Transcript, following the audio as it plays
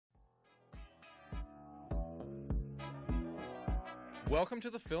Welcome to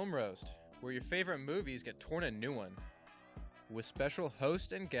the Film Roast, where your favorite movies get torn a new one. With special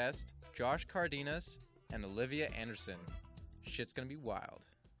host and guest, Josh Cardenas and Olivia Anderson. Shit's gonna be wild.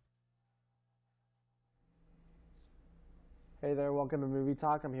 Hey there, welcome to Movie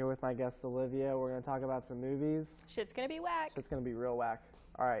Talk. I'm here with my guest Olivia. We're going to talk about some movies. Shit's gonna be whack. Shit's going to be real whack.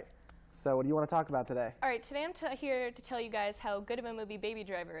 All right, so what do you want to talk about today? All right, today I'm here to tell you guys how good of a movie Baby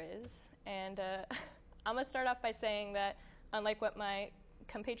Driver is. And I'm going to start off by saying that, unlike what my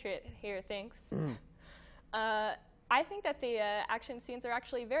compatriot here thinks, I think that the action scenes are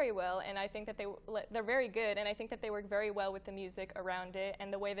actually very well, and I think that they're very good, and I think that they work very well with the music around it,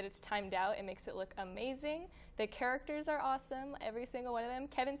 and the way that it's timed out, it makes it look amazing. The characters are awesome, every single one of them.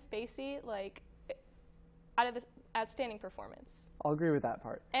 Kevin Spacey, like, out of this outstanding performance. I'll agree with that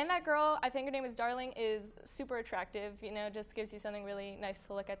part. And that girl, I think her name is Darling, is super attractive, you know, just gives you something really nice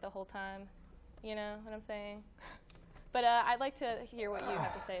to look at the whole time. You know what I'm saying? But I'd like to hear what you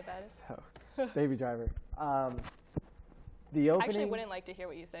have to say about it. So, Baby Driver. The opening, I actually wouldn't like to hear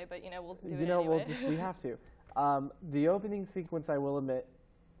what you say, but, you know, we'll do it anyway. We have to. The opening sequence, I will admit,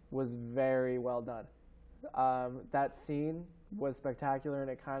 was very well done. That scene was spectacular, and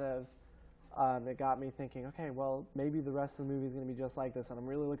it kind of it got me thinking, okay, well, maybe the rest of the movie is going to be just like this, and I'm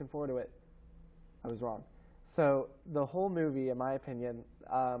really looking forward to it. I was wrong. So the whole movie, in my opinion,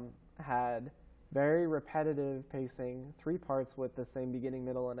 had very repetitive pacing, 3 parts with the same beginning,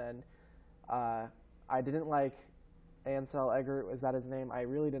 middle, and end. I didn't like Ansel Elgort, is that his name? I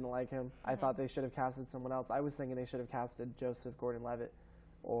really didn't like him. I thought they should have casted someone else. I was thinking they should have casted Joseph Gordon-Levitt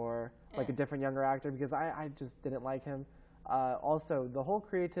or like a different younger actor, because I just didn't like him. Also, the whole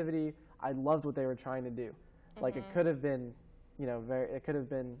creativity, I loved what they were trying to do. Like it could have been, you know, it could have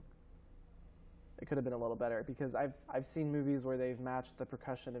been a little better, because I've seen movies where they've matched the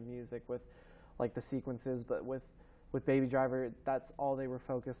percussion of music with like the sequences, but with Baby Driver, that's all they were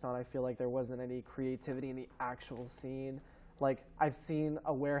focused on. I feel like there wasn't any creativity in the actual scene. Like, I've seen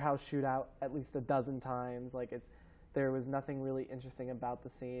a warehouse shootout at least a dozen times. Like, there was nothing really interesting about the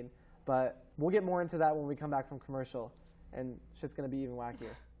scene. But we'll get more into that when we come back from commercial, and shit's gonna be even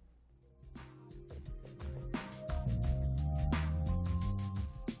wackier.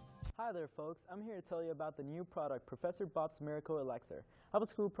 Hi there folks, I'm here to tell you about the new product, Professor Bob's Miracle Elixir. I have a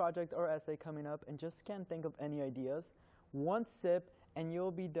school project or essay coming up and just can't think of any ideas. One sip and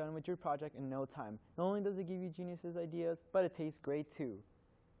you'll be done with your project in no time. Not only does it give you geniuses ideas, but it tastes great too.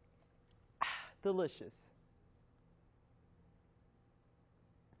 Delicious.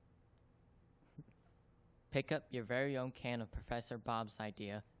 Pick up your very own can of Professor Bob's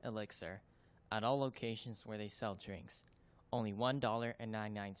Idea Elixir at all locations where they sell drinks. Only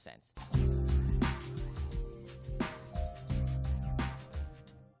 $1.99.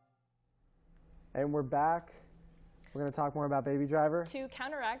 And we're back. We're going to talk more about Baby Driver. To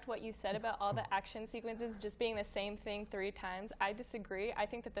counteract what you said about all the action sequences just being the same thing 3 times, I disagree. I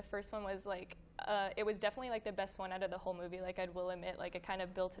think that the first one was like, it was definitely like the best one out of the whole movie. Like, I will admit, like it kind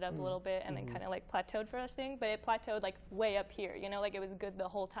of built it up a little bit and then kind of like plateaued for us thing, but it plateaued like way up here, you know, like it was good the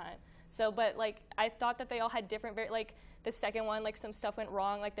whole time. So, but like, I thought that they all had different, like the second one, like some stuff went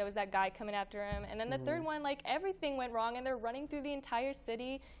wrong, like there was that guy coming after him. And then the third one, like everything went wrong and they're running through the entire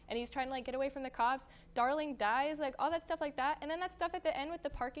city and he's trying to like get away from the cops. Darling dies, like all that stuff like that. And then that stuff at the end with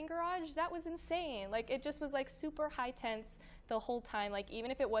the parking garage, that was insane. Like it just was like super high tense the whole time. Like even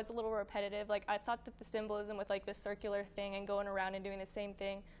if it was a little repetitive, like I thought that the symbolism with like the circular thing and going around and doing the same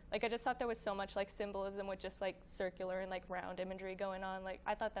thing, like I just thought there was so much like symbolism with just like circular and like round imagery going on. Like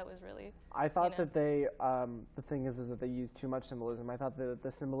I thought that was really, I thought that they, the thing is that they used too much symbolism. I thought that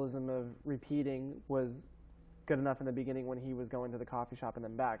the symbolism of repeating was good enough in the beginning when he was going to the coffee shop and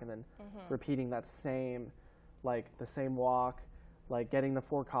then back, and then repeating that same, like the same walk, like getting the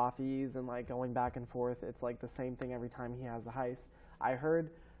 4 coffees and like going back and forth. It's like the same thing every time he has a heist. I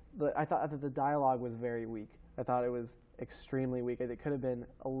thought that the dialogue was very weak. I thought it was extremely weak. It could have been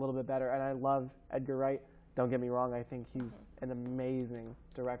a little bit better. And I love Edgar Wright. Don't get me wrong. I think he's an amazing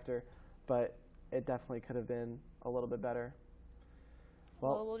director, but it definitely could have been a little bit better.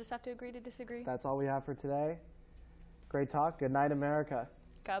 Well, we'll just have to agree to disagree. That's all we have for today. Great talk. Good night, America.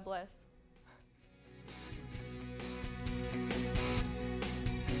 God bless.